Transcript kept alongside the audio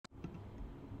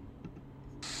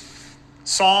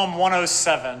Psalm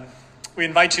 107. We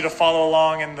invite you to follow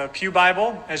along in the Pew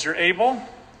Bible as you're able.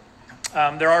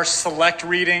 There are select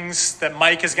readings that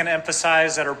Mike is going to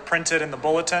emphasize that are printed in the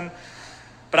bulletin,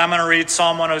 but I'm going to read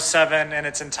Psalm 107 in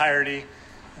its entirety.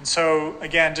 And so,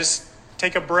 again, just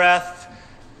take a breath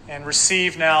and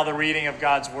receive now the reading of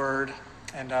God's word.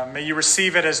 And may you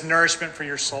receive it as nourishment for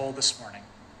your soul this morning.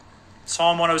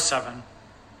 Psalm 107.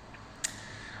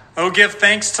 Oh, give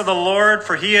thanks to the Lord,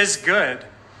 for he is good.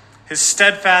 His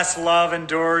steadfast love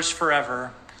endures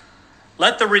forever.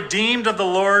 Let the redeemed of the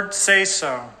Lord say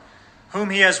so, whom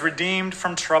he has redeemed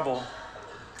from trouble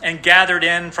and gathered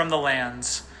in from the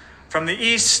lands, from the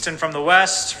east and from the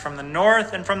west, from the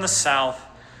north and from the south.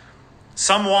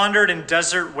 Some wandered in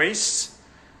desert wastes,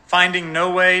 finding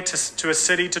no way to a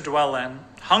city to dwell in.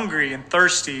 Hungry and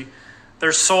thirsty,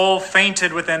 their soul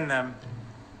fainted within them.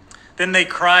 Then they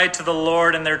cried to the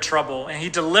Lord in their trouble, and he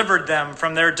delivered them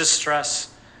from their distress.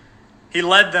 He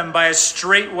led them by a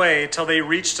straight way till they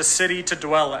reached a city to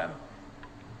dwell in.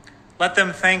 Let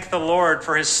them thank the Lord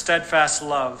for his steadfast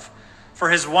love, for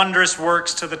his wondrous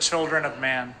works to the children of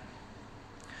man.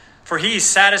 For he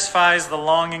satisfies the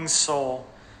longing soul,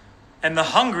 and the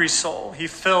hungry soul he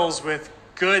fills with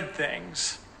good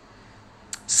things.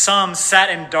 Some sat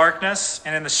in darkness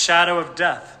and in the shadow of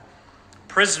death,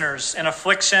 prisoners in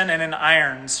affliction and in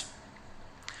irons.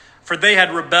 For they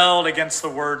had rebelled against the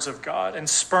words of God and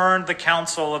spurned the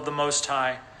counsel of the Most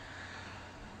High.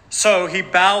 So he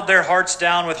bowed their hearts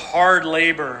down with hard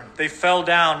labor. They fell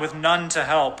down with none to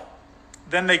help.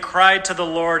 Then they cried to the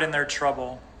Lord in their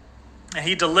trouble, and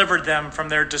he delivered them from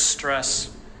their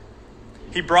distress.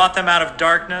 He brought them out of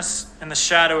darkness and the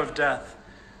shadow of death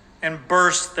and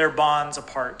burst their bonds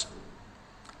apart.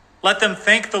 Let them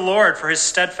thank the Lord for his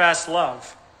steadfast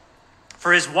love,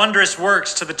 for his wondrous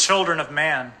works to the children of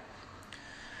man.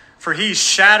 For he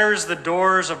shatters the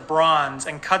doors of bronze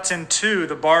and cuts in two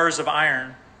the bars of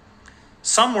iron.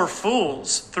 Some were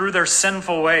fools through their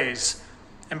sinful ways,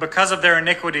 and because of their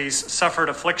iniquities suffered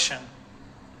affliction.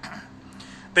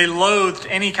 They loathed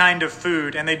any kind of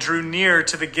food, and they drew near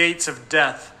to the gates of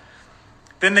death.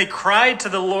 Then they cried to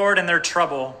the Lord in their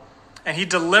trouble, and he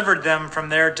delivered them from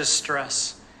their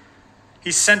distress.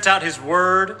 He sent out his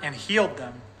word and healed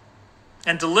them,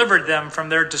 and delivered them from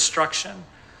their destruction.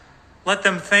 Let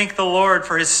them thank the Lord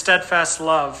for his steadfast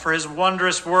love, for his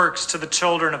wondrous works to the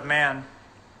children of man.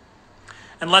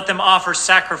 And let them offer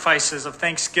sacrifices of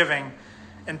thanksgiving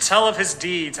and tell of his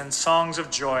deeds and songs of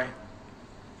joy.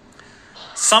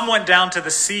 Some went down to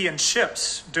the sea in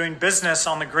ships, doing business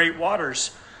on the great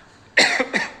waters.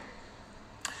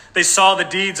 They saw the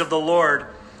deeds of the Lord,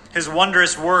 his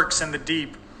wondrous works in the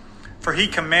deep. For he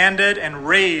commanded and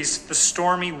raised the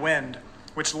stormy wind,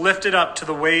 which lifted up to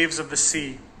the waves of the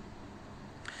sea.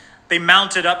 They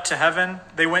mounted up to heaven.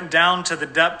 They went down to the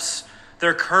depths.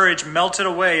 Their courage melted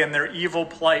away in their evil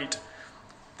plight.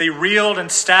 They reeled and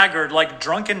staggered like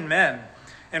drunken men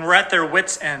and were at their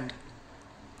wits' end.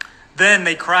 Then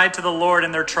they cried to the Lord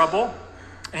in their trouble,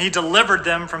 and he delivered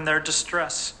them from their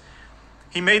distress.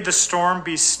 He made the storm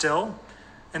be still,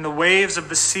 and the waves of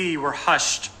the sea were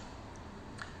hushed.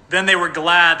 Then they were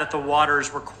glad that the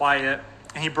waters were quiet,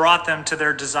 and he brought them to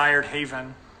their desired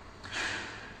haven.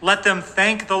 Let them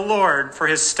thank the Lord for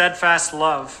his steadfast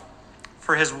love,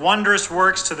 for his wondrous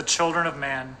works to the children of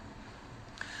man.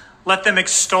 Let them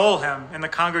extol him in the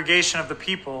congregation of the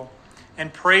people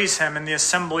and praise him in the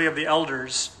assembly of the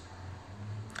elders.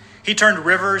 He turned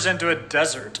rivers into a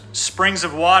desert, springs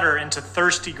of water into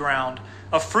thirsty ground,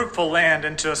 a fruitful land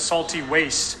into a salty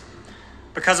waste,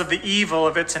 because of the evil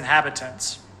of its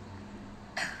inhabitants.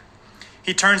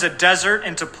 He turns a desert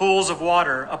into pools of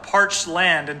water, a parched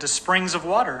land into springs of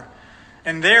water.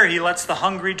 And there he lets the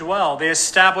hungry dwell. They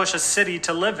establish a city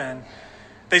to live in.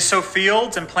 They sow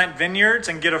fields and plant vineyards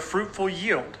and get a fruitful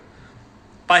yield.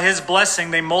 By his blessing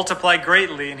they multiply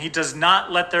greatly, and he does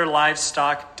not let their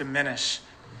livestock diminish.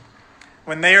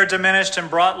 When they are diminished and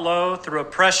brought low through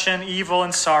oppression, evil,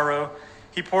 and sorrow,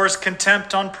 he pours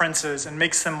contempt on princes and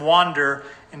makes them wander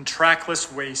in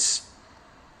trackless wastes.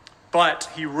 But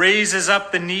he raises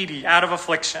up the needy out of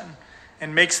affliction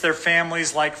and makes their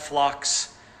families like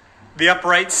flocks. The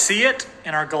upright see it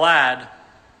and are glad,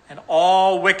 and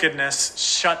all wickedness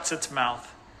shuts its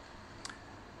mouth.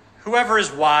 Whoever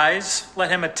is wise,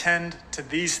 let him attend to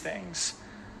these things.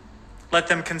 Let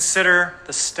them consider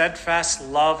the steadfast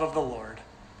love of the Lord.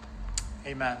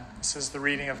 Amen. This is the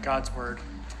reading of God's word.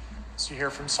 So you hear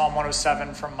from Psalm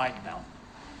 107 from Mike now.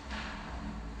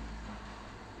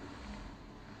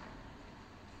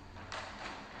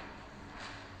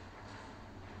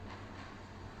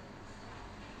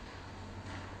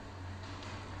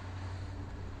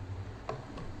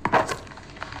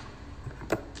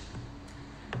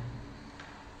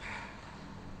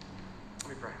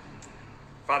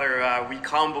 Father, we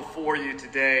come before you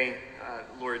today,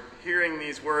 Lord, hearing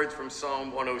these words from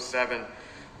Psalm 107,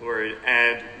 Lord,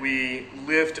 and we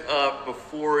lift up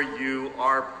before you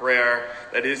our prayer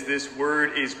that as this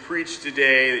word is preached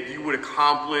today, that you would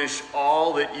accomplish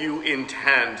all that you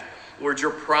intend. Lord,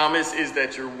 your promise is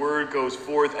that your word goes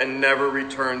forth and never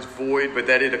returns void, but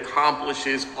that it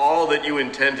accomplishes all that you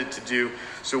intended to do.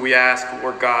 So we ask,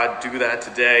 Lord God, do that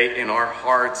today in our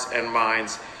hearts and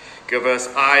minds. Give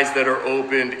us eyes that are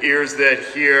opened, ears that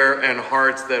hear, and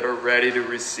hearts that are ready to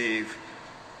receive.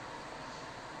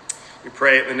 We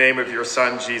pray in the name of your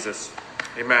Son, Jesus.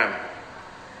 Amen.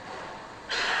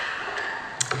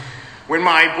 When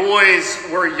my boys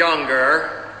were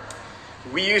younger,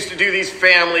 we used to do these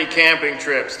family camping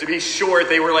trips. To be short,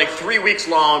 they were like 3 weeks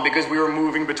long because we were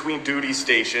moving between duty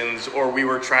stations or we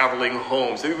were traveling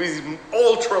home. So there were these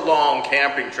ultra-long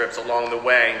camping trips along the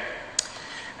way.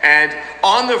 And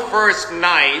on the first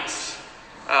night,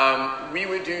 we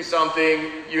would do something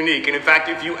unique. And in fact,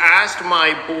 if you asked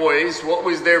my boys what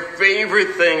was their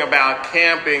favorite thing about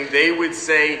camping, they would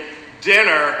say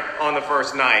dinner on the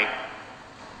first night.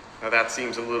 Now that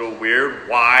seems a little weird.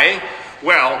 Why?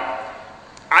 Well,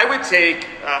 I would take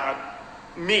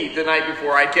meat the night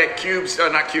before. I'd get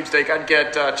not cube steak, I'd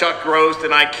get chuck roast,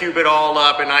 and I'd cube it all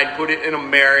up, and I'd put it in a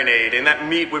marinade. And that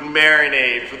meat would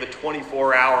marinate for the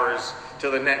 24 hours till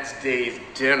the next day's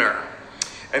dinner.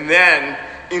 And then,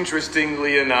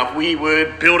 interestingly enough, we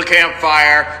would build a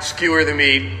campfire, skewer the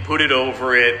meat, put it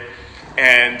over it,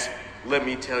 and let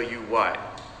me tell you what,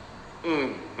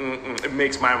 it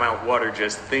makes my mouth water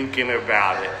just thinking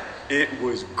about it. It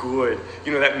was good.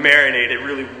 You know, that marinade, it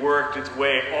really worked its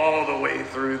way all the way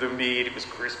through the meat. It was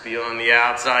crispy on the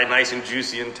outside, nice and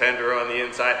juicy and tender on the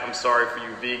inside. I'm sorry for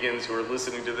you vegans who are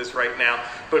listening to this right now,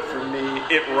 but for me,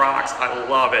 it rocks. I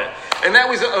love it. And that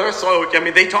was also,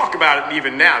 they talk about it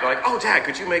even now. They're like, oh, Dad,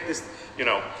 could you make this,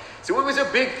 So it was a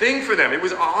big thing for them. It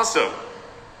was awesome.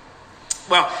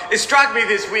 Well, it struck me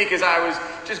this week as I was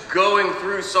just going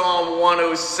through Psalm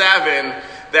 107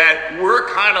 that we're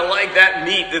kind of like that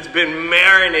meat that's been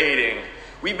marinating.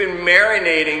 We've been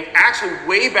marinating actually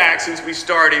way back since we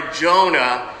started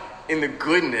Jonah in the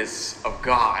goodness of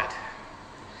God.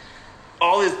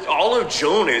 All of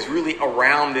Jonah is really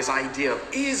around this idea of,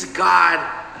 is God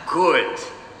good?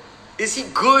 Is he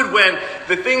good when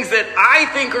the things that I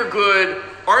think are good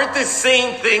aren't the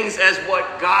same things as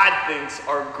what God thinks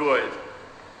are good?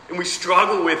 And we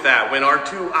struggle with that when our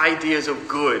two ideas of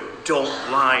good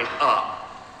don't line up.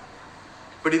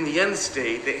 But in the end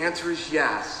state, the answer is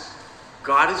yes.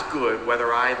 God is good,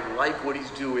 whether I like what he's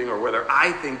doing or whether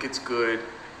I think it's good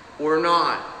or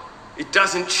not. It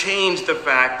doesn't change the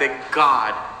fact that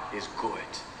God is good.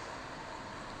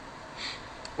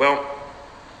 Well,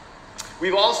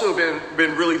 we've also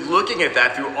been really looking at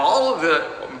that through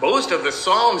most of the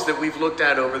Psalms that we've looked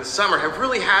at over the summer have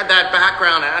really had that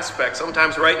background aspect,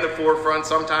 sometimes right in the forefront,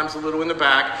 sometimes a little in the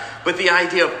back, but the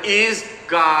idea of, is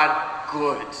God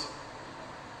good?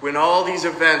 When all these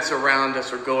events around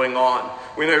us are going on,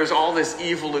 when there's all this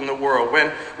evil in the world,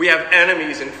 when we have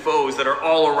enemies and foes that are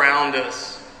all around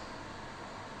us,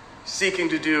 seeking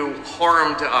to do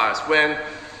harm to us, when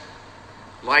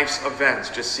life's events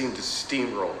just seem to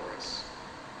steamroll us,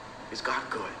 is God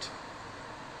good?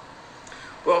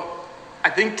 Well, I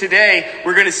think today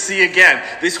we're going to see again,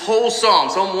 this whole Psalm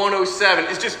 107,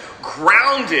 is just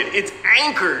grounded, it's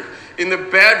anchored in the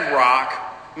bedrock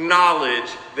knowledge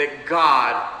that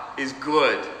God is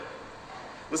good.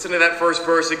 Listen to that first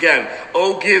verse again.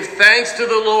 Oh, give thanks to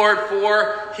the Lord,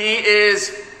 for he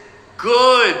is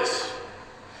good.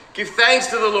 Give thanks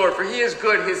to the Lord, for he is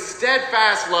good. His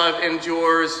steadfast love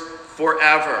endures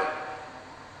forever.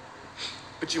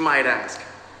 But you might ask,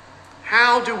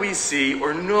 how do we see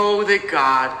or know that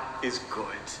God is good?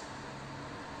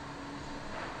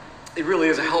 It really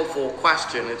is a helpful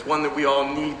question. It's one that we all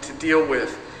need to deal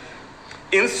with.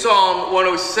 In Psalm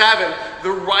 107,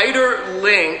 the writer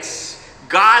links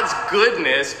God's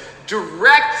goodness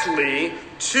directly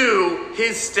to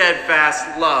his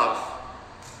steadfast love.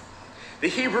 The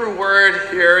Hebrew word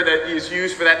here that is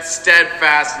used for that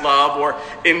steadfast love or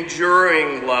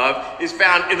enduring love is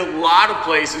found in a lot of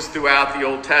places throughout the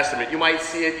Old Testament. You might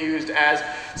see it used as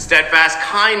steadfast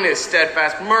kindness,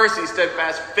 steadfast mercy,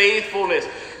 steadfast faithfulness.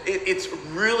 It's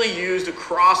really used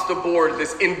across the board,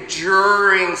 this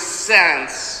enduring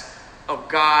sense of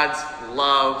God's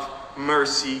love,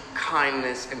 mercy,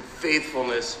 kindness, and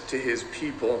faithfulness to his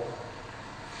people.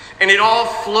 And it all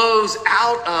flows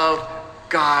out of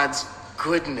God's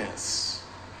goodness.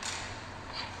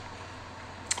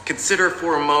 Consider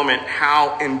for a moment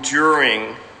how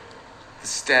enduring the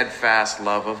steadfast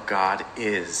love of God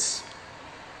is.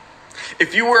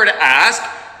 If you were to ask,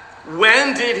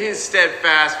 when did his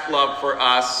steadfast love for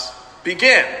us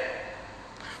begin?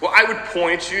 Well, I would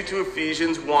point you to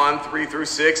Ephesians 1, 3 through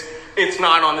 6. It's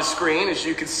not on the screen, as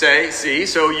you could see,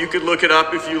 so you could look it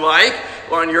up if you like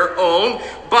on your own.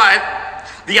 But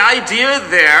the idea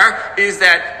there is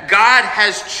that God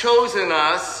has chosen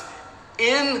us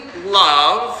in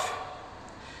love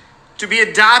to be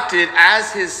adopted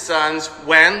as his sons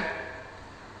when?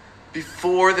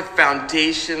 Before the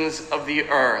foundations of the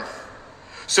earth.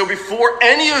 So before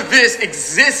any of this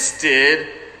existed,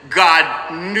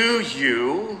 God knew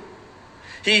you.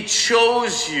 He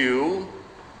chose you.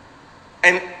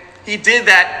 And he did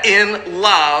that in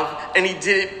love. And he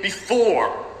did it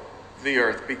before the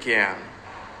earth began.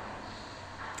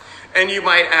 And you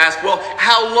might ask, well,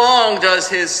 how long does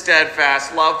his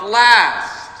steadfast love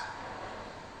last?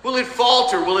 Will it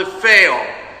falter? Will it fail?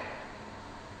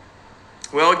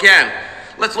 Well, again,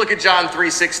 let's look at John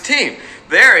 3:16.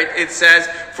 There it says,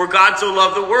 "For God so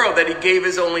loved the world that he gave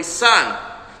his only Son,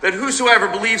 that whosoever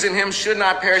believes in him should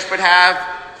not perish but have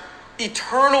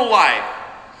eternal life."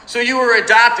 So you were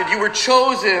adopted. You were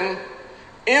chosen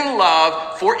in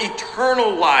love for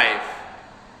eternal life.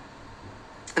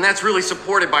 And that's really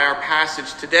supported by our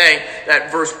passage today,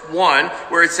 that verse 1,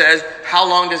 where it says, how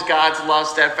long does God's love,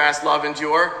 steadfast love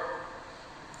endure?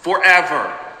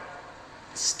 Forever.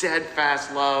 The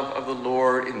steadfast love of the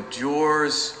Lord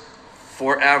endures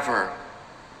forever.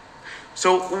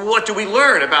 So what do we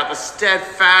learn about the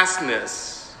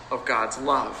steadfastness of God's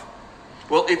love?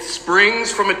 Well, it springs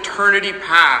from eternity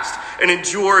past and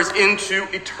endures into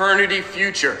eternity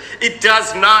future. It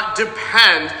does not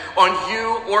depend on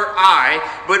you or I,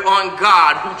 but on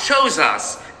God who chose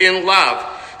us in love,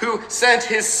 who sent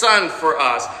his Son for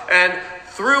us, and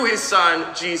through his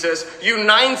Son, Jesus,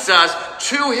 unites us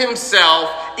to himself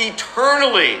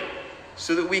eternally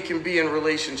so that we can be in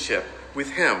relationship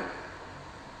with him.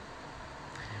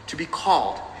 To be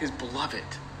called his beloved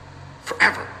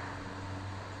forever.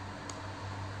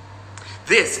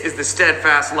 This is the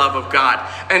steadfast love of God.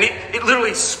 And it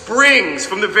literally springs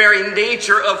from the very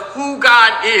nature of who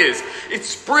God is. It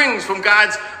springs from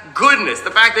God's goodness,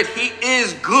 the fact that he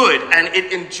is good, and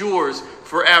it endures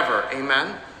forever.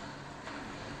 Amen?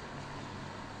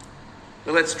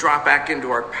 Now let's drop back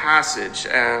into our passage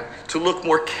to look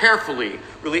more carefully,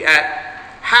 really, at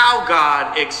how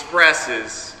God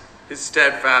expresses his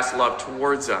steadfast love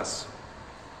towards us.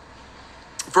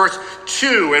 Verse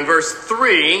 2 and verse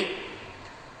 3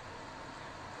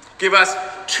 give us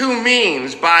two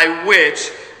means by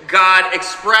which God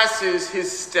expresses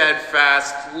his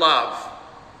steadfast love.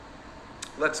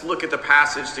 Let's look at the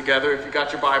passage together. If you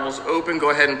got your Bibles open, go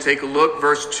ahead and take a look.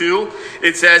 Verse 2,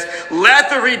 it says,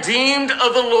 "Let the redeemed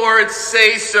of the Lord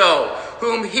say so,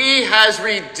 whom he has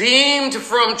redeemed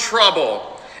from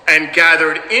trouble and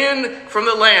gathered in from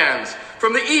the lands,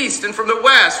 from the east and from the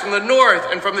west, from the north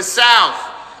and from the south."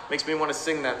 Makes me want to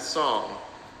sing that song.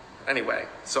 Anyway,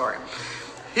 sorry.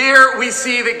 Here we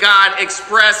see that God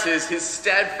expresses his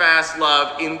steadfast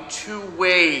love in two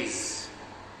ways.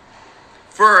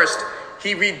 First,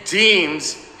 he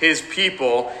redeems his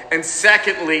people, and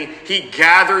secondly, he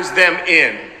gathers them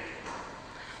in.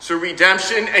 So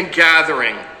redemption and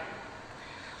gathering.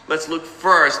 Let's look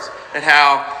first at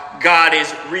how God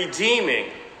is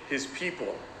redeeming his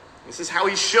people. This is how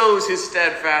he shows his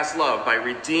steadfast love, by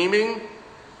redeeming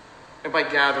and by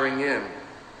gathering in.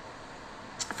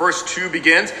 Verse 2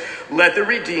 begins, "Let the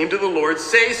redeemed of the Lord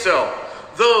say so,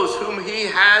 those whom he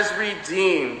has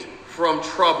redeemed from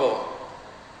trouble."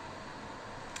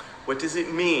 What does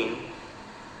it mean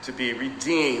to be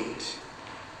redeemed?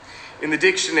 In the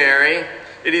dictionary,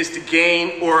 it is to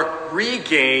gain or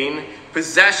regain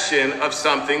possession of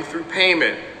something through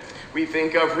payment. We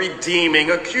think of redeeming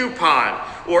a coupon,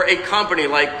 or a company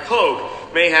like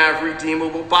Coke may have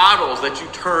redeemable bottles that you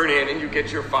turn in and you get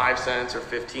your 5 cents or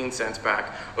 15 cents back.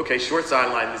 Okay, short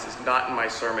sideline, this is not in my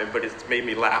sermon, but it's made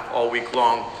me laugh all week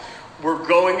long. We're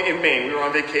going in Maine. We were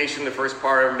on vacation the first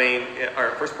part of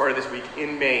this week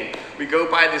in Maine. We go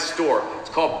by this store. It's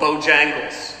called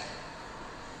Bojangles.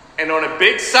 And on a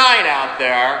big sign out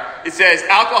there, it says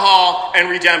alcohol and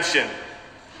redemption.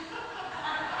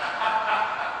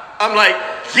 I'm like,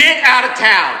 get out of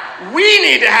town. We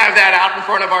need to have that out in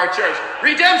front of our church.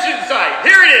 Redemption site.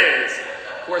 Here it is.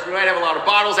 Of course, we might have a lot of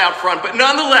bottles out front, but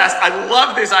nonetheless, I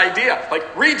love this idea. Like,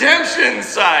 redemption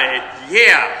site.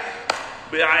 Yeah.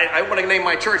 But I want to name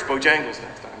my church Bojangles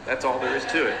next time. That's all there is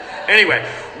to it. Anyway,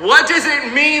 what does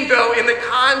it mean, though, in the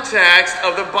context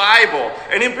of the Bible,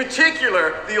 and in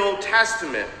particular, the Old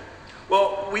Testament?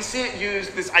 Well, we see it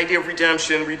used, this idea of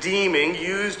redemption, redeeming,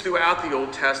 used throughout the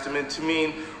Old Testament to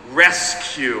mean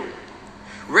rescue.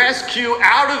 Rescue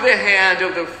out of the hand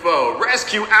of the foe.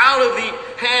 Rescue out of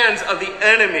the hands of the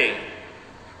enemy.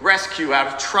 Rescue out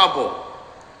of trouble.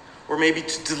 Or maybe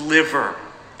to deliver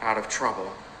out of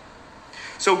trouble.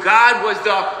 So God was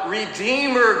the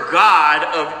Redeemer God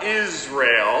of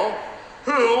Israel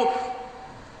who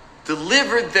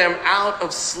delivered them out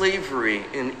of slavery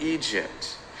in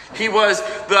Egypt. He was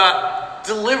the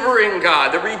delivering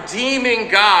God, the redeeming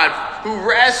God who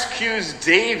rescues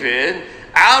David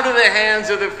out of the hands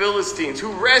of the Philistines,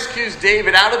 who rescues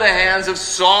David out of the hands of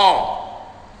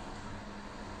Saul,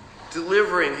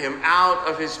 delivering him out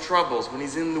of his troubles when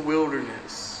he's in the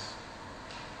wilderness.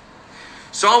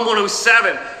 Psalm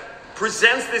 107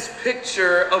 presents this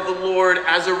picture of the Lord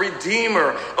as a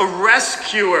redeemer, a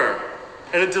rescuer,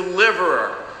 and a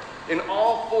deliverer in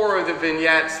all four of the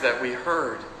vignettes that we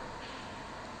heard.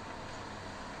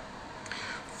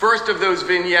 First of those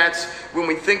vignettes, when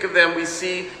we think of them, we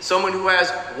see someone who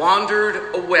has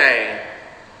wandered away.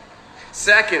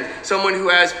 Second, someone who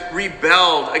has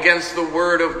rebelled against the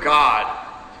word of God,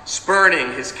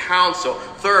 spurning his counsel.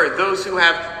 Third, those who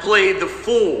have played the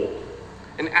fool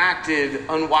and acted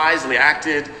unwisely,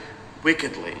 acted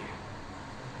wickedly.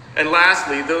 And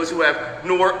lastly, those who have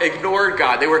ignored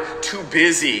God. They were too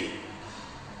busy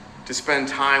to spend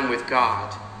time with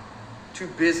God, too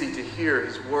busy to hear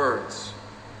his words.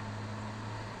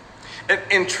 And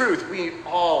in truth, we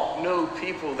all know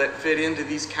people that fit into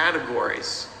these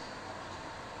categories.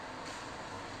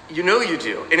 You know you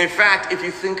do. And in fact, if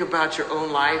you think about your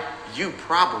own life, you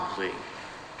probably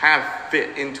have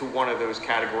fit into one of those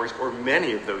categories or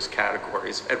many of those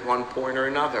categories at one point or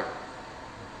another.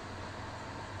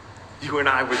 You and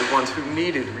I were the ones who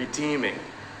needed redeeming.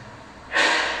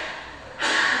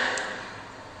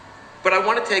 But I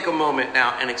want to take a moment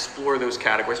now and explore those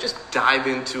categories, just dive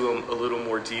into them a little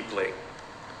more deeply.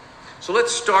 So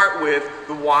let's start with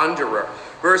the wanderer.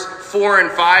 Verse 4 and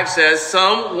 5 says,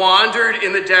 "Some wandered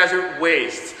in the desert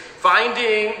wastes,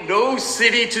 finding no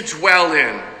city to dwell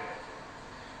in.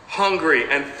 Hungry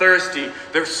and thirsty,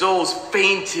 their souls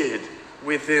fainted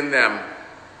within them."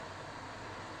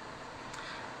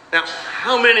 Now,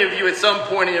 how many of you at some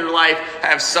point in your life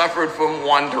have suffered from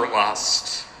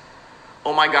wanderlust?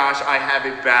 Oh my gosh, I have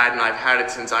it bad, and I've had it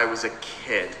since I was a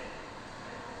kid.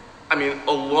 I mean,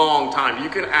 a long time. You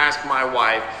can ask my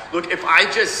wife. Look, if I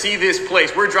just see this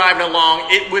place, we're driving along,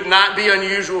 it would not be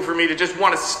unusual for me to just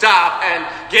want to stop and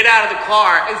get out of the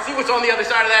car and see what's on the other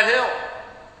side of that hill.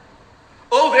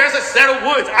 Oh, there's a set of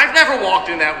woods. I've never walked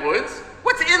in that woods.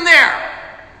 What's in there?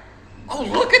 Oh,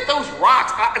 look at those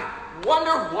rocks. I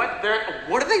wonder what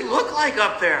do they look like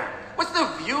up there? What's the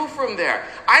view from there?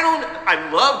 I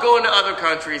love going to other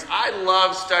countries. I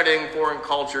love studying foreign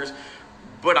cultures,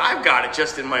 but I've got it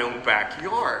just in my own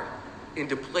backyard,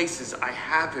 into places I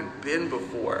haven't been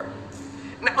before.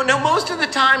 Now, most of the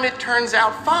time it turns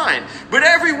out fine, but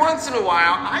every once in a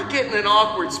while I get in an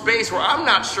awkward space where I'm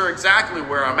not sure exactly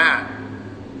where I'm at.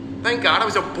 Thank God I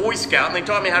was a Boy Scout and they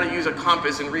taught me how to use a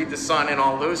compass and read the sun and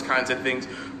all those kinds of things.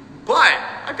 But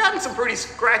I've gotten some pretty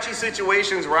scratchy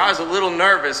situations where I was a little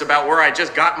nervous about where I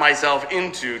just got myself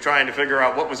into trying to figure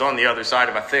out what was on the other side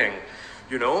of a thing.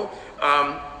 You know,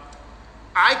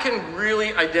 I can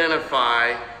really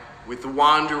identify with the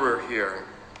wanderer here.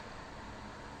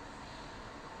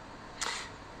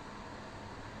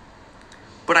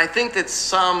 But I think that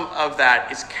some of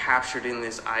that is captured in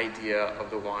this idea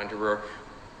of the wanderer.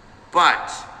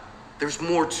 But there's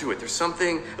more to it. There's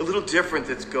something a little different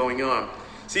that's going on.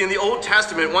 See, in the Old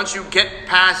Testament, once you get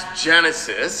past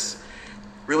Genesis,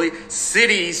 really,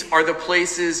 cities are the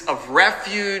places of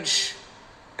refuge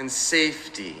and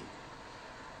safety.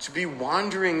 To be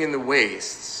wandering in the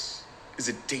wastes is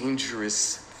a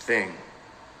dangerous thing.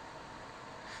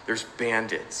 There's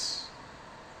bandits.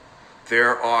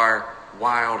 There are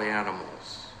wild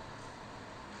animals.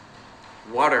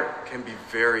 Water can be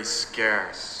very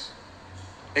scarce.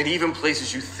 And even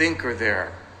places you think are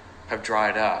there have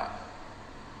dried up.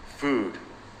 Food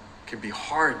can be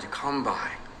hard to come by.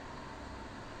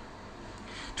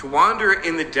 To wander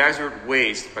in the desert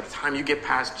waste, by the time you get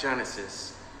past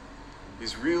Genesis,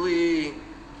 is really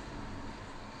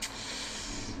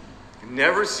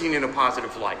never seen in a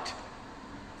positive light.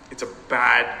 It's a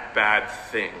bad, bad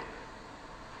thing.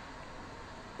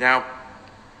 Now,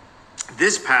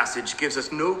 this passage gives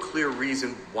us no clear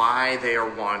reason why they are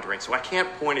wandering. So I can't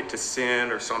point it to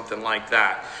sin or something like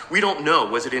that. We don't know.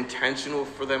 Was it intentional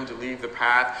for them to leave the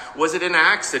path? Was it an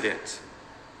accident?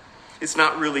 It's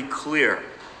not really clear.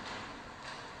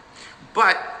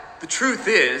 But the truth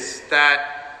is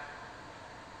that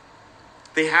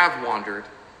they have wandered,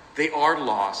 they are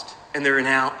lost, and they're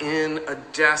now in a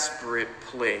desperate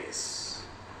place.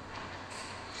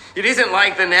 It isn't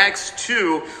like the next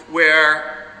two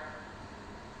where,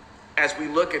 as we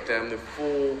look at them, the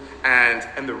fool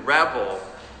and the rebel,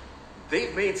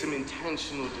 they've made some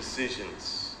intentional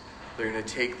decisions. They're going to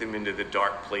take them into the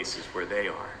dark places where they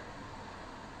are.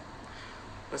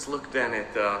 Let's look then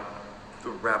at the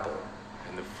rebel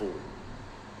and the fool.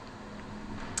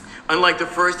 Unlike the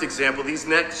first example, these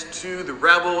next two, the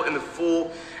rebel and the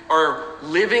fool, are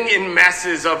living in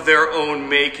messes of their own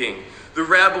making. The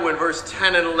rebel in verse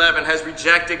 10 and 11 has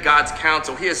rejected God's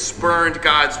counsel. He has spurned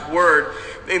God's word.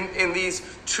 In these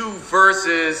two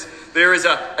verses, there is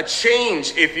a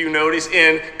change, if you notice,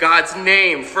 in God's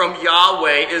name from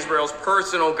Yahweh, Israel's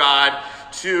personal God,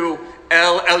 to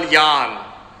El Elyon.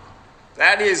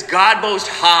 That is God Most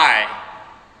High,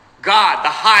 God, the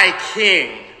High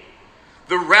King.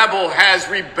 The rebel has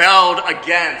rebelled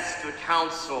against the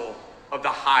counsel of the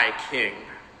High King.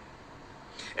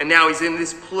 And now he's in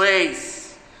this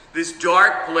place, this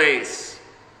dark place,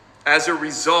 as a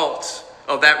result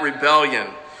of that rebellion,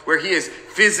 where he is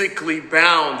physically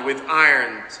bound with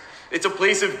irons. It's a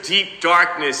place of deep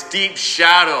darkness, deep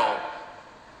shadow,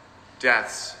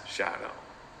 death's shadow.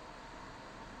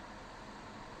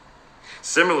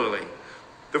 Similarly,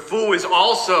 the fool is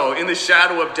also in the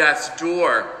shadow of death's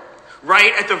door,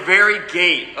 right at the very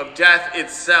gate of death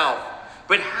itself.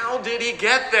 But how did he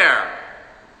get there?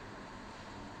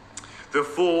 The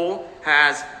fool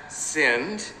has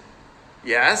sinned,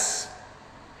 yes.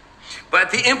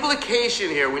 But the implication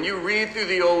here, when you read through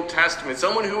the Old Testament,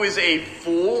 someone who is a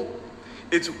fool,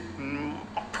 it's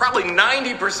probably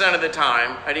 90% of the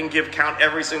time, I didn't count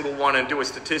every single one and do a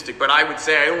statistic, but I would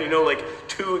say I only know like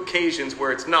 2 occasions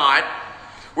where it's not,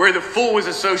 where the fool was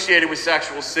associated with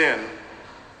sexual sin.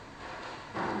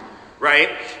 Right?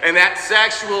 And that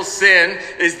sexual sin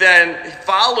is then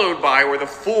followed by, or the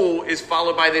fool is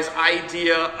followed by this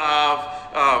idea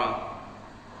of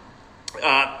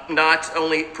not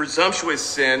only presumptuous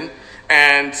sin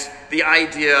and the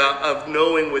idea of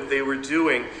knowing what they were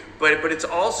doing, but it's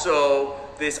also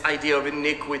this idea of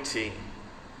iniquity.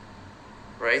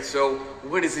 Right? So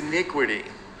what is iniquity?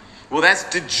 Well, that's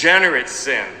degenerate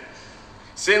sin.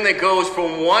 Sin that goes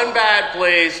from one bad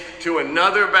place to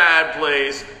another bad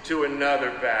place to another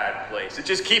bad place. It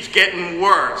just keeps getting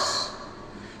worse.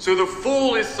 So the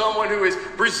fool is someone who is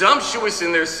presumptuous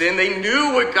in their sin. They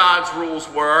knew what God's rules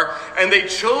were, and they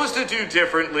chose to do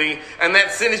differently, and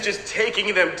that sin is just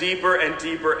taking them deeper and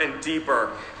deeper and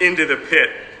deeper into the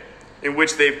pit in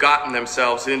which they've gotten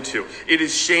themselves into. It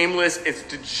is shameless, it's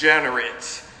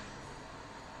degenerate.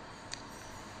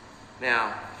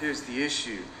 Now, here's the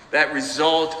issue. That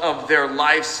result of their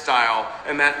lifestyle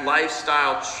and that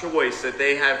lifestyle choice that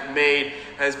they have made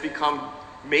has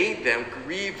made them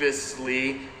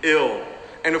grievously ill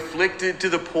and afflicted to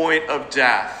the point of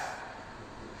death.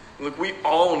 Look, we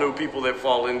all know people that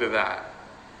fall into that.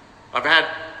 I've had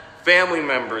family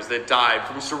members that died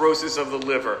from cirrhosis of the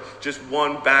liver, just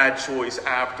one bad choice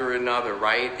after another,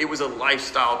 right? It was a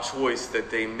lifestyle choice that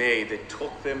they made that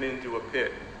took them into a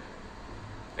pit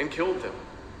and killed them.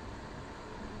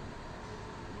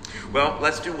 Well,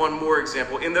 let's do one more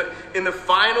example. In the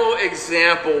final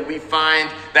example, we find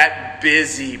that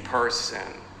busy person.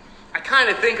 I kind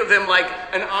of think of them like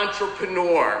an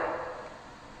entrepreneur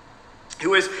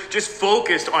who is just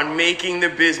focused on making the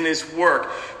business work,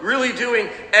 really doing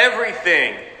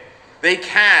everything they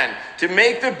can to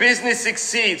make the business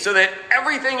succeed so that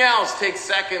everything else takes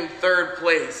second, third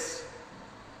place.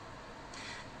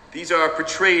 These are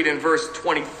portrayed in verse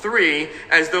 23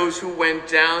 as those who went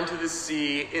down to the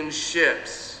sea in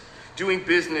ships, doing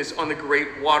business on the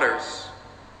great waters.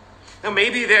 Now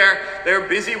maybe they're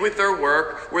busy with their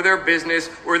work or their business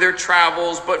or their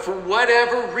travels, but for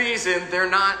whatever reason, they're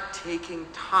not taking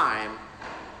time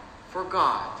for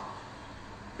God.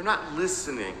 They're not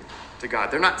listening to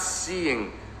God. They're not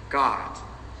seeing God.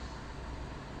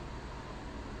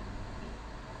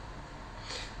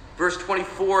 Verse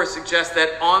 24 suggests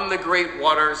that on the great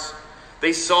waters,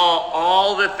 they saw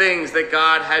all the things that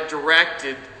God had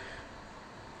directed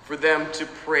for them to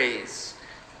praise.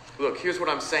 Look, here's what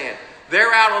I'm saying.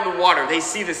 They're out on the water. They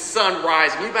see the sun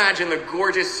rise. Can you imagine the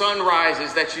gorgeous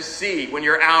sunrises that you see when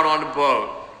you're out on a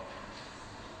boat?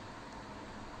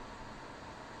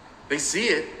 They see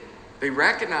it. They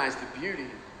recognize the beauty.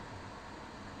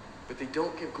 But they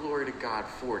don't give glory to God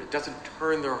for it. It doesn't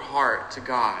turn their heart to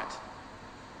God.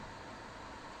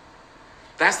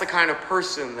 That's the kind of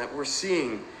person that we're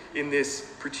seeing in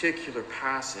this particular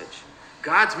passage.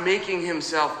 God's making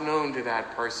himself known to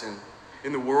that person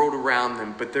in the world around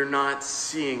them, but they're not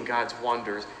seeing God's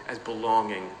wonders as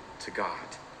belonging to God.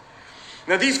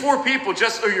 Now, these 4 people,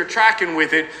 just so you're tracking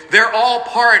with it, they're all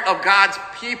part of God's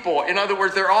people. In other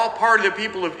words, they're all part of the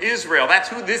people of Israel. That's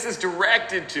who this is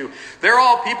directed to. They're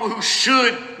all people who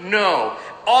should know.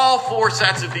 All 4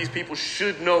 sets of these people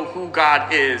should know who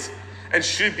God is and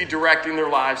should be directing their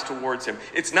lives towards him.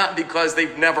 It's not because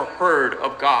they've never heard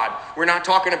of God. We're not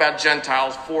talking about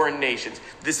Gentiles, foreign nations.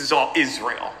 This is all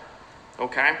Israel.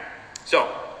 Okay? So,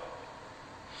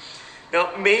 now,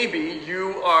 maybe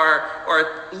you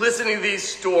are listening to these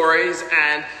stories,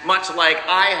 and much like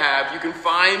I have, you can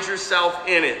find yourself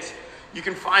in it. You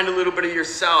can find a little bit of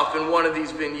yourself in one of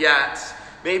these vignettes.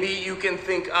 Maybe you can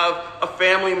think of a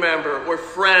family member or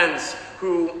friends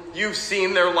who you've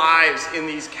seen their lives in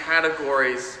these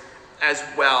categories as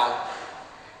well.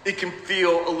 It can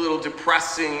feel a little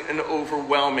depressing and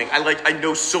overwhelming. I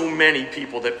know so many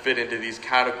people that fit into these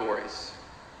categories.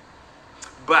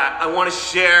 But I want to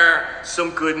share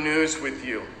some good news with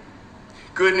you.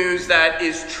 Good news that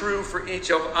is true for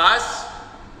each of us,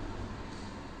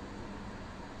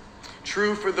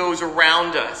 true for those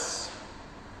around us.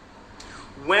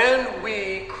 When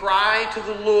we cry to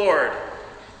the Lord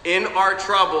in our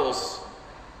troubles,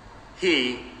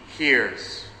 he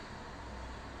hears.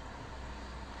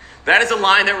 That is a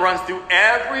line that runs through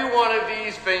every one of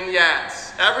these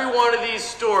vignettes, every one of these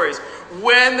stories.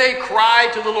 When they cry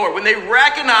to the Lord, when they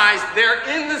recognize they're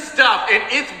in the stuff and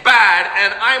it's bad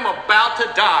and I'm about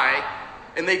to die,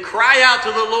 and they cry out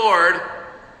to the Lord,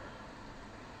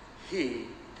 he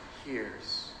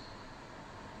hears.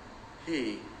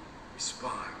 He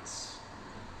responds.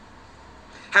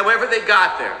 However they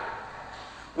got there,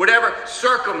 whatever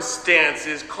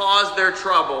circumstances caused their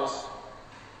troubles,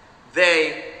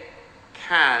 they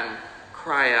can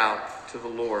cry out to the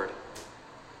Lord.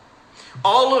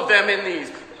 All of them in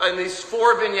these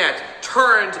 4 vignettes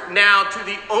turned now to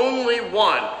the only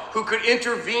one who could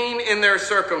intervene in their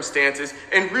circumstances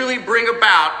and really bring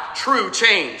about true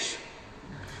change.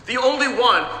 The only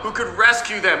one who could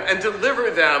rescue them and deliver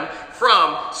them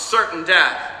from certain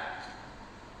death.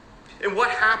 And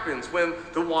what happens when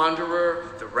the wanderer,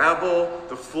 the rebel,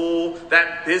 the fool,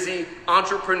 that busy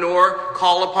entrepreneur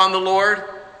call upon the Lord?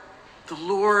 The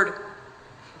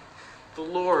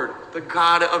Lord, the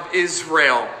God of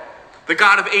Israel, the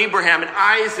God of Abraham and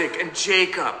Isaac and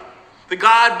Jacob, the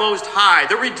God Most High,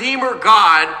 the Redeemer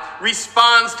God,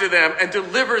 responds to them and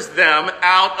delivers them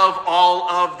out of all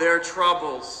of their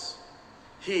troubles.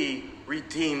 He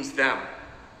redeems them.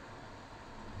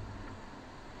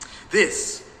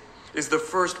 This is the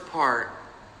first part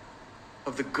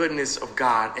of the goodness of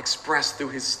God expressed through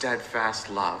his steadfast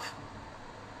love.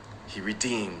 He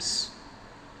redeems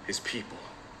his people.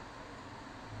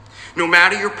 No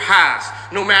matter your past,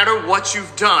 no matter what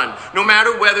you've done, no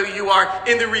matter whether you are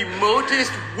in the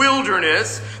remotest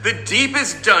wilderness, the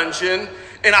deepest dungeon,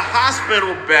 in a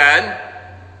hospital bed,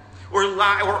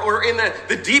 or in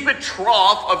the deepest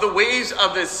trough of the waves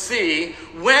of the sea,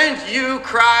 when you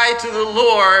cry to the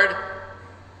Lord,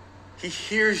 he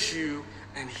hears you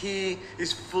and he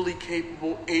is fully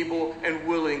capable, able, and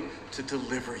willing to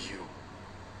deliver you.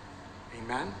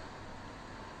 Amen?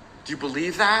 Do you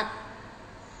believe that?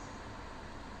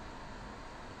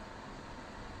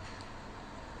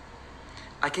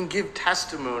 I can give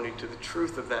testimony to the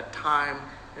truth of that time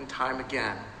and time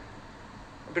again.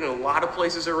 I've been in a lot of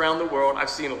places around the world. I've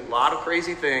seen a lot of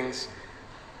crazy things.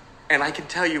 And I can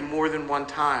tell you more than one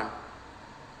time,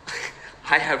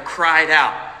 I have cried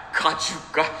out,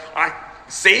 God,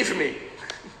 save me.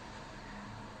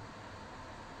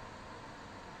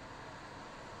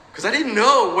 Because I didn't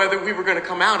know whether we were going to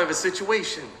come out of a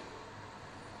situation.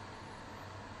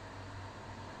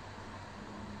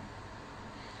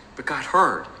 But God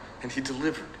heard and he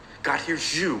delivered. God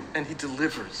hears you and he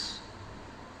delivers.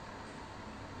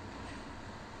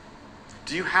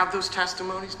 Do you have those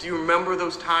testimonies? Do you remember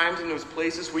those times and those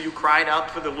places where you cried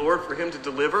out for the Lord for him to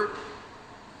deliver?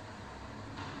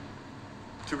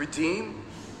 To redeem?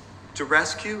 To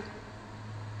rescue?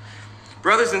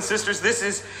 Brothers and sisters, this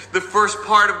is the first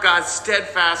part of God's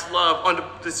steadfast love on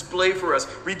display for us.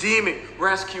 Redeeming,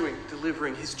 rescuing,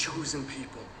 delivering his chosen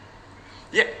people.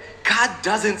 Yet, God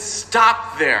doesn't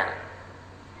stop there.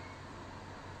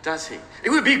 Does he? It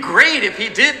would be great if he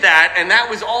did that and that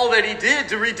was all that he did,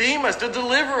 to redeem us, to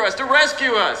deliver us, to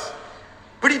rescue us.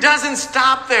 But he doesn't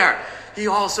stop there. He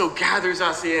also gathers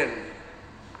us in.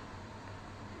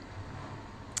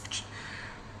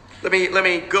 Let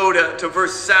me go to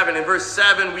verse 7. In verse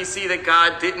 7, we see that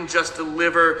God didn't just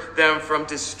deliver them from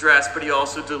distress, but he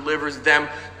also delivers them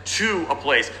to a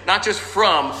place. Not just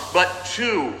from, but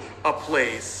to a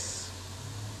place.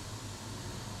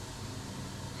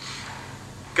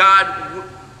 God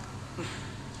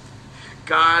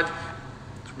God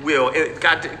will.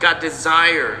 God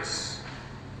desires.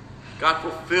 God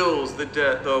fulfills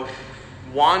the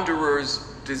wanderer's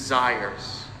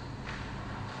desires.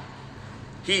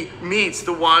 He meets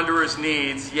the wanderer's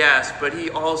needs, yes, but he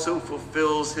also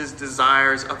fulfills his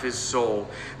desires of his soul,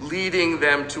 leading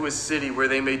them to a city where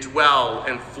they may dwell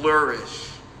and flourish.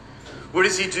 What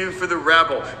does he do for the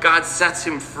rebel? God sets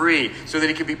him free so that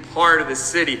he can be part of the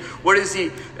city. What is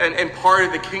he, and part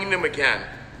of the kingdom again?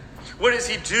 What does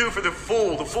he do for the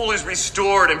fool? The fool is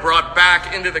restored and brought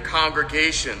back into the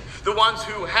congregation. The ones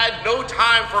who had no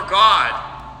time for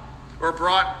God are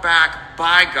brought back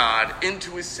by God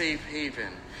into a safe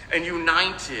haven and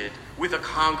united with a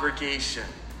congregation.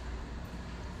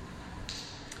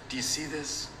 Do you see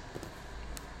this?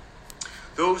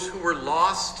 Those who were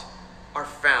lost are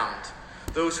found.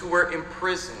 Those who were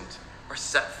imprisoned are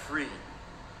set free.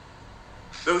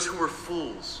 Those who were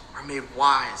fools are made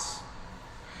wise.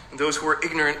 And those who are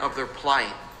ignorant of their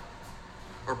plight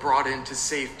are brought into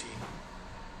safety.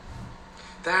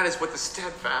 That is what the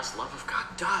steadfast love of God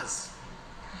does.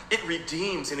 It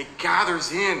redeems and it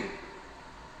gathers in.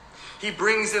 He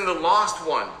brings in the lost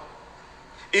one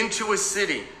into a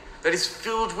city that is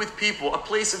filled with people, a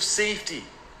place of safety,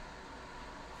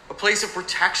 a place of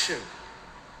protection,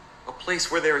 a place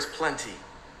where there is plenty,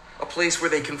 a place where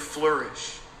they can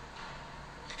flourish.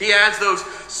 He adds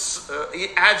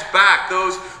back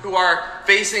those who are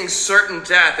facing certain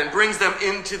death and brings them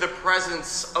into the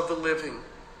presence of the living.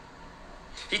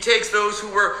 He takes those who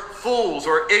were fools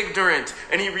or ignorant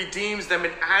and he redeems them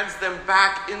and adds them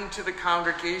back into the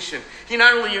congregation. He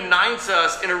not only unites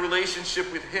us in a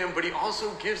relationship with him, but he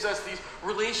also gives us these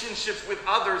relationships with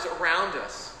others around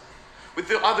us, with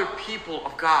the other people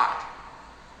of God.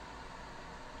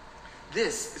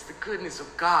 This is the goodness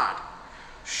of God,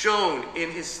 shown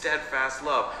in his steadfast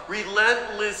love,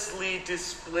 relentlessly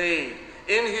displayed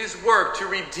in his work to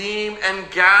redeem and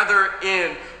gather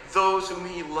in those whom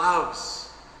he loves.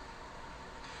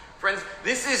 Friends,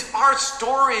 this is our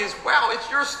story as well. It's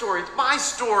your story. It's my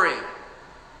story.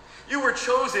 You were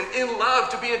chosen in love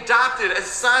to be adopted as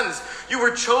sons. You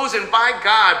were chosen by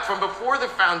God from before the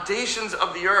foundations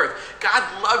of the earth. God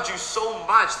loved you so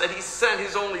much that he sent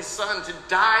his only son to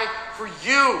die for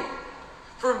you,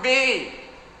 for me.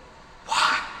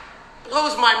 What?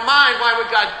 Blows my mind. Why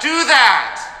would God do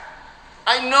that?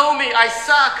 I know me. I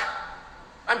suck.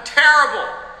 I'm terrible.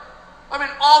 I'm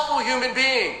an awful human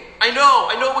being. I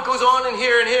know what goes on in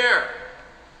here and here.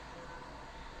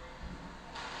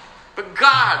 But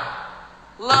God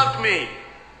loved me,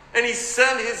 and he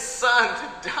sent his son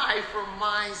to die for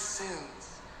my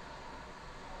sins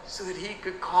so that he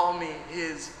could call me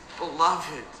his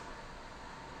beloved.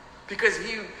 Because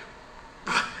he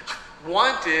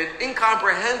wanted,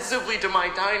 incomprehensibly to my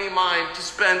tiny mind, to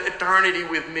spend eternity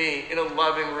with me in a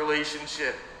loving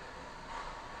relationship.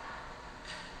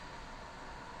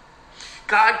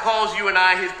 God calls you and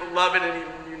I his beloved, and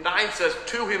he unites us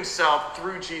to himself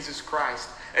through Jesus Christ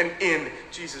and in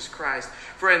Jesus Christ.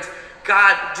 Friends,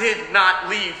 God did not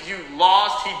leave you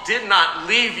lost. He did not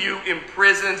leave you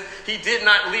imprisoned. He did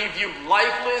not leave you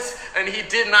lifeless, and he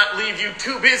did not leave you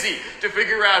too busy to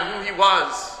figure out who he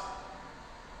was.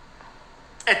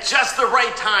 At just the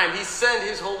right time, he sent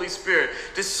his Holy Spirit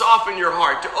to soften your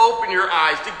heart, to open your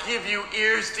eyes, to give you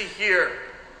ears to hear.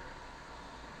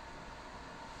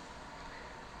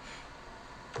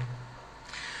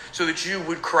 So that you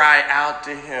would cry out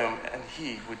to him and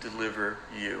he would deliver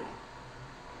you.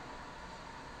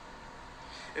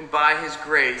 And by his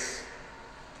grace,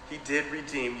 he did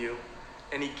redeem you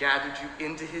and he gathered you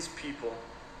into his people.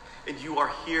 And you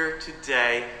are here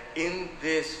today in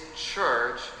this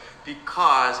church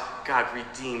because God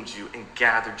redeemed you and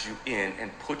gathered you in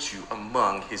and put you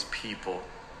among his people.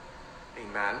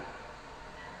 Amen.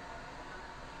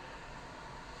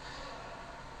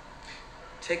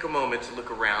 Take a moment to look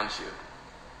around you.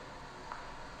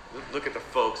 Look at the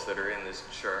folks that are in this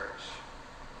church.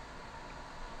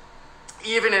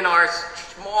 Even in our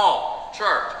small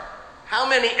church, how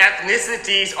many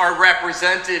ethnicities are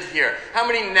represented here? How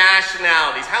many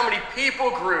nationalities? How many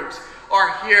people groups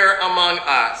are here among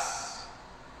us?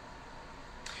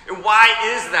 And why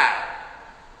is that?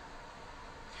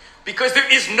 Because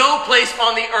there is no place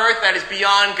on the earth that is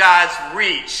beyond God's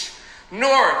reach.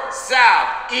 North,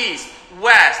 south, east,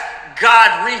 west,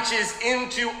 God reaches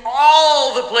into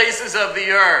all the places of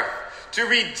the earth to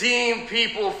redeem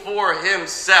people for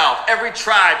himself. Every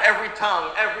tribe, every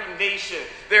tongue, every nation.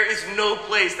 There is no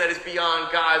place that is beyond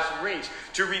God's reach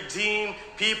to redeem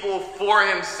people for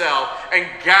himself and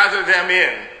gather them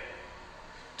in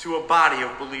to a body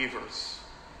of believers.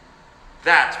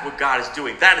 That's what God is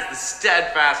doing. That is the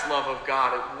steadfast love of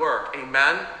God at work.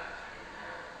 Amen?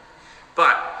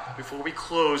 But before we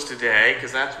close today,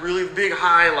 because that's really the big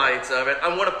highlights of it,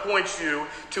 I want to point you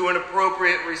to an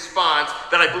appropriate response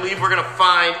that I believe we're going to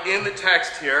find in the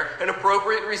text here. An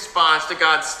appropriate response to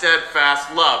God's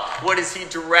steadfast love. What has he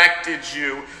directed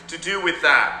you to do with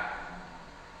that?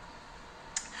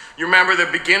 You remember the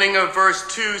beginning of verse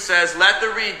 2 says, let the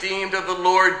redeemed of the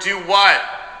Lord do what?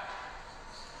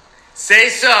 Say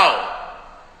so.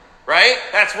 Right?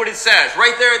 That's what it says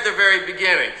right there at the very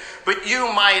beginning. But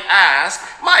you might ask,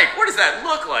 Mike, what does that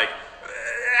look like?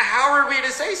 How are we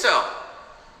to say so?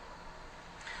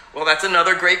 Well, that's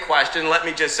another great question. Let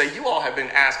me just say, you all have been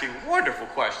asking wonderful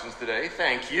questions today.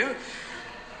 Thank you.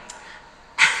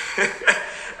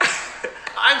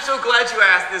 I'm so glad you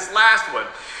asked this last one.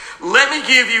 Let me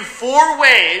give you 4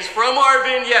 ways from our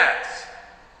vignettes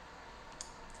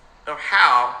of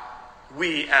how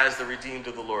we as the redeemed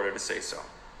of the Lord are to say so.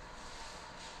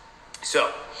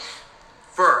 So,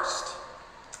 first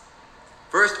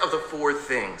of the 4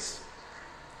 things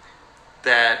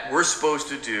that we're supposed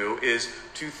to do is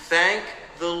to thank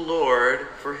the Lord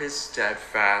for his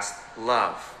steadfast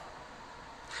love.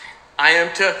 I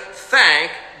am to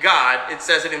thank God. It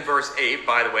says it in verse 8,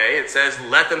 by the way. It says,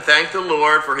 let them thank the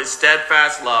Lord for his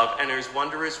steadfast love and his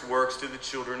wondrous works to the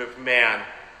children of man.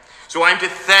 So I'm to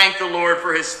thank the Lord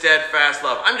for his steadfast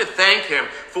love. I'm to thank him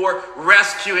for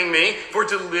rescuing me, for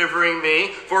delivering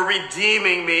me, for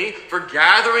redeeming me, for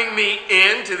gathering me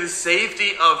into the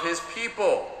safety of his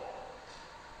people.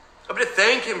 I'm to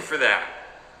thank him for that.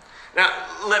 Now,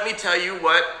 let me tell you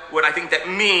what I think that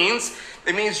means.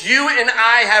 It means you and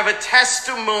I have a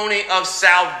testimony of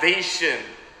salvation.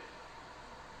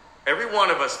 Every one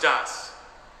of us does.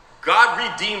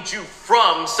 God redeemed you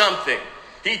from something.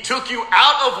 He took you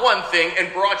out of one thing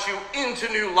and brought you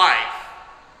into new life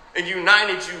and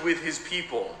united you with his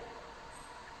people.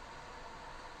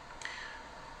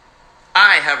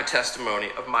 I have a testimony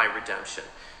of my redemption.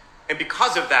 And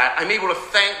because of that, I'm able to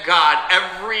thank God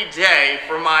every day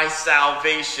for my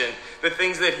salvation, the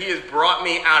things that he has brought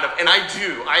me out of. And I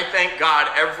do. I thank God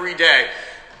every day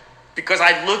because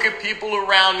I look at people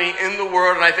around me in the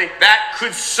world and I think that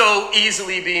could so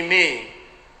easily be me.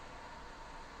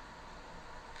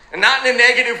 And not in a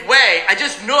negative way. I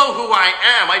just know who I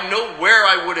am. I know where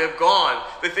I would have gone,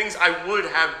 the things I would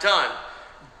have done.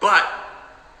 But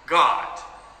God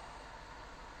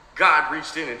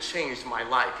reached in and changed my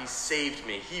life. He saved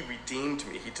me. He redeemed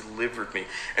me. He delivered me.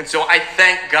 And so I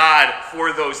thank God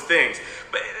for those things.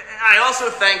 But I also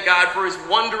thank God for his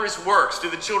wondrous works to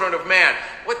the children of man.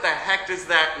 What the heck does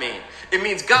that mean? It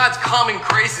means God's common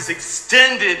grace is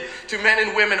extended to men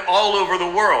and women all over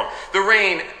the world. The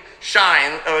rain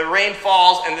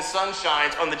falls and the sun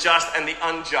shines on the just and the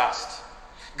unjust.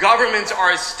 Governments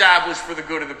are established for the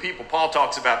good of the people. Paul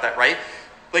talks about that, right?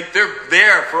 Like they're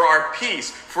there for our peace,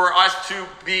 for us to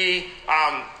be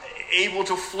able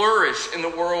to flourish in the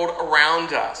world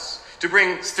around us, to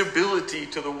bring stability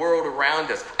to the world around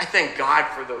us. I thank God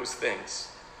for those things.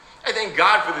 I thank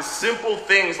God for the simple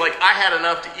things like I had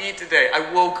enough to eat today. I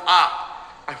woke up.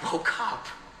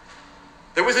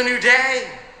 There was a new day.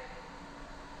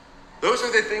 Those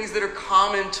are the things that are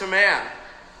common to man.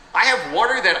 I have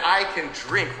water that I can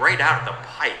drink right out of the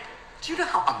pipe. Do you know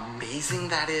how amazing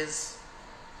that is?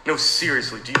 No,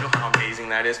 seriously, do you know how amazing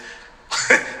that is?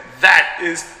 That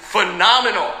is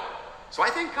phenomenal. So I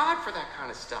thank God for that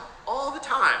kind of stuff all the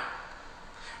time.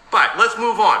 But let's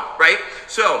move on, right?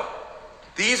 So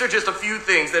these are just a few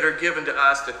things that are given to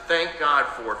us to thank God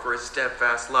for his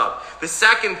steadfast love. The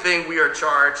second thing we are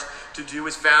charged to do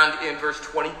is found in verse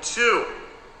 22.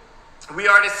 We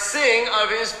are to sing of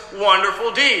his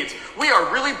wonderful deeds. We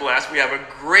are really blessed. We have a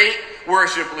great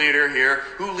worship leader here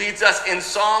who leads us in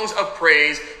songs of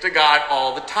praise to God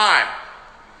all the time.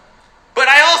 But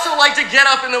I also like to get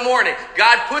up in the morning.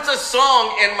 God puts a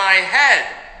song in my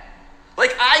head.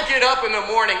 Like I get up in the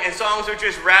morning and songs are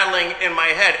just rattling in my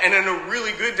head. And in a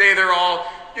really good day, they're all,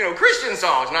 Christian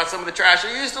songs, not some of the trash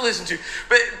I used to listen to.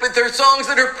 But they're songs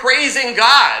that are praising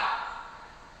God.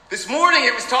 This morning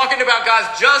it was talking about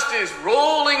God's justice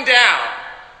rolling down.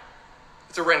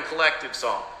 It's a Rent Collective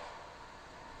song.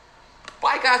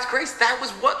 By God's grace, that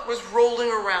was what was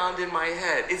rolling around in my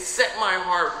head. It set my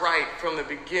heart right from the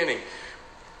beginning.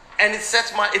 And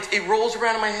it rolls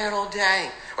around in my head all day.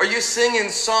 Are you singing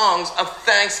songs of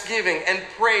thanksgiving and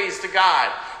praise to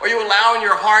God? Are you allowing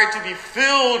your heart to be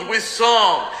filled with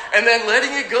song and then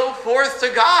letting it go forth to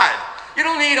God? You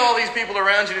don't need all these people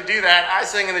around you to do that. I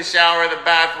sing in the shower, the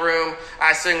bathroom.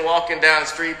 I sing walking down the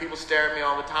street. People stare at me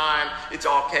all the time. It's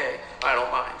okay. I don't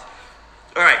mind.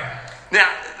 All right. Now,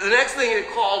 the next thing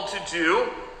we're called to do,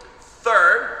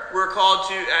 third, we're called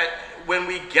to, when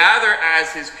we gather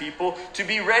as his people, to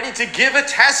be ready to give a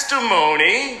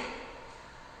testimony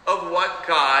of what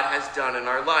God has done in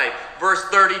our life. Verse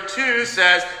 32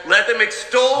 says, let them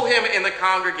extol him in the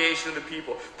congregation of the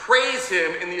people. Praise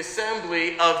him in the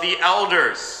assembly of the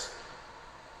elders.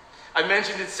 I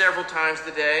mentioned it several times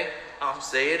today. I'll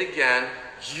say it again.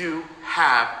 You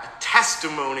have a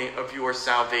testimony of your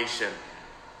salvation.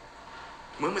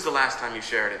 When was the last time you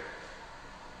shared it?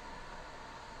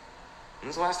 When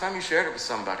was the last time you shared it with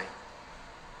somebody?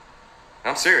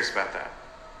 I'm serious about that.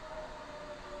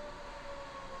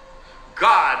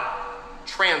 God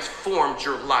transformed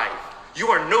your life. You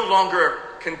are no longer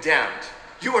condemned.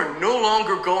 You are no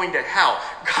longer going to hell.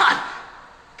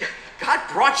 God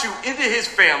brought you into his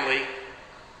family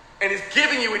and is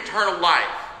giving you eternal life.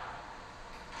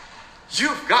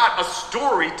 You've got a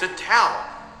story to tell.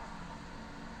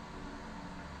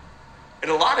 And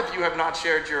a lot of you have not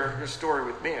shared your story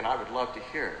with me, and I would love to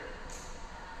hear it.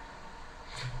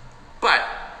 But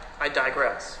I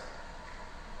digress.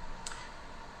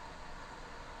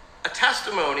 A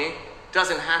testimony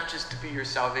doesn't have just to be your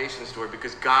salvation story,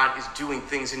 because God is doing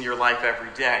things in your life every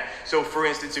day. So for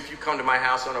instance, if you come to my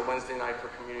house on a Wednesday night for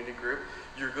community group,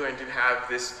 you're going to have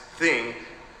this thing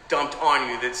dumped on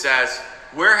you that says,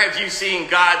 where have you seen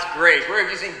God's grace? Where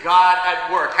have you seen God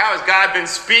at work? How has God been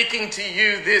speaking to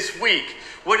you this week?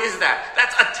 What is that?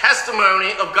 That's a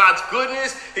testimony of God's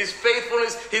goodness, his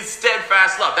faithfulness, his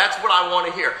steadfast love. That's what I want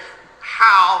to hear.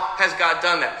 How has God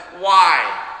done that? Why?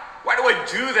 Why do I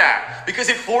do that? Because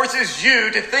it forces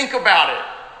you to think about it.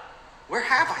 Where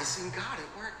have I seen God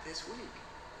at work this week?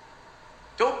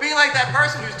 Don't be like that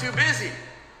person who's too busy.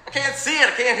 I can't see it.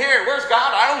 I can't hear it. Where's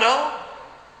God? I don't know.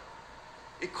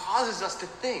 It causes us to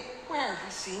think, where have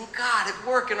we seen God at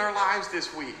work in our lives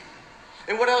this week?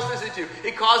 And what else does it do?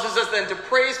 It causes us then to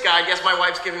praise God. Yes, my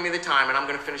wife's giving me the time, and I'm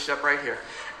going to finish up right here.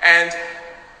 And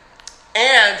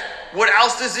what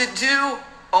else does it do?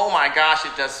 Oh my gosh,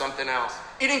 it does something else.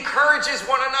 It encourages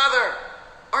one another.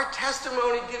 Our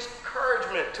testimony gives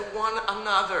encouragement to one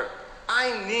another.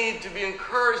 I need to be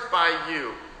encouraged by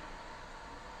you,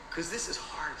 because this is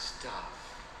hard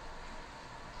stuff.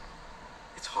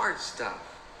 It's hard stuff.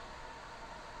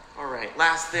 All right,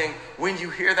 last thing. When you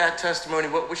hear that testimony,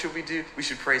 what should we do? We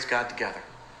should praise God together.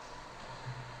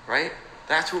 Right?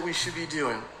 That's what we should be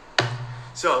doing.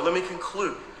 So let me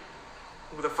conclude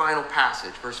with a final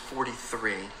passage, verse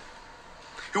 43.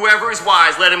 Whoever is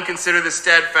wise, let him consider the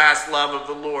steadfast love of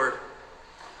the Lord.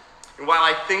 And while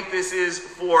I think this is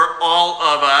for all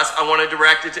of us, I want to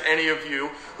direct it to any of you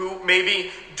who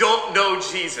maybe don't know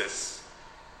Jesus,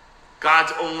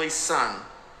 God's only Son,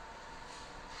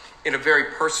 in a very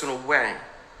personal way.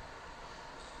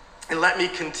 And let me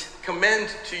commend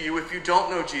to you, if you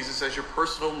don't know Jesus as your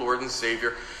personal Lord and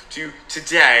Savior, to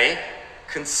today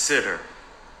consider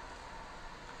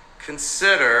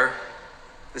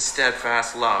the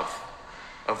steadfast love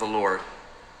of the Lord.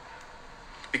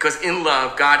 Because in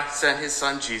love, God sent his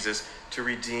Son Jesus to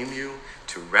redeem you,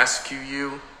 to rescue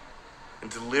you,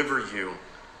 and deliver you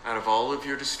out of all of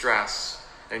your distress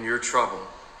and your trouble,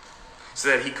 so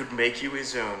that he could make you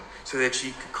his own, so that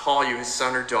he could call you his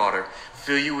son or daughter,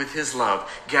 fill you with his love,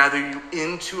 gather you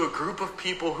into a group of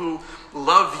people who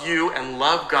love you and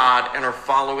love God and are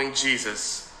following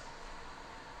Jesus.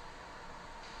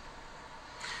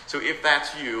 So if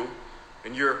that's you,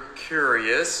 and you're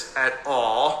curious at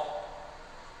all,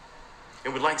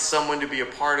 and would like someone to be a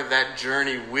part of that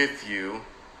journey with you,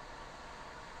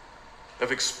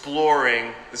 of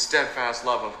exploring the steadfast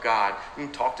love of God, you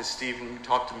can talk to Stephen, you can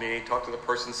talk to me, talk to the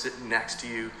person sitting next to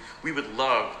you. We would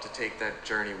love to take that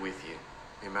journey with you.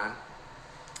 Amen?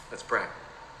 Let's pray.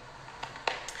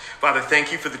 Father,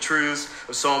 thank you for the truths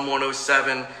of Psalm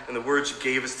 107 and the words you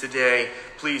gave us today.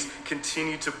 Please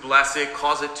continue to bless it.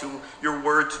 Cause it to your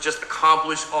word to just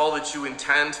accomplish all that you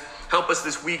intend. Help us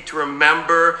this week to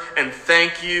remember and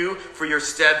thank you for your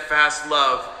steadfast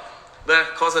love.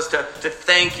 Cause us to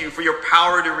thank you for your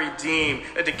power to redeem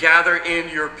and to gather in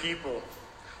your people.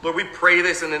 Lord, we pray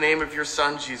this in the name of your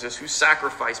Son, Jesus, whose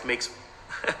sacrifice makes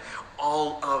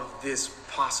all of this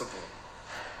possible.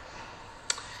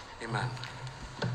 Amen.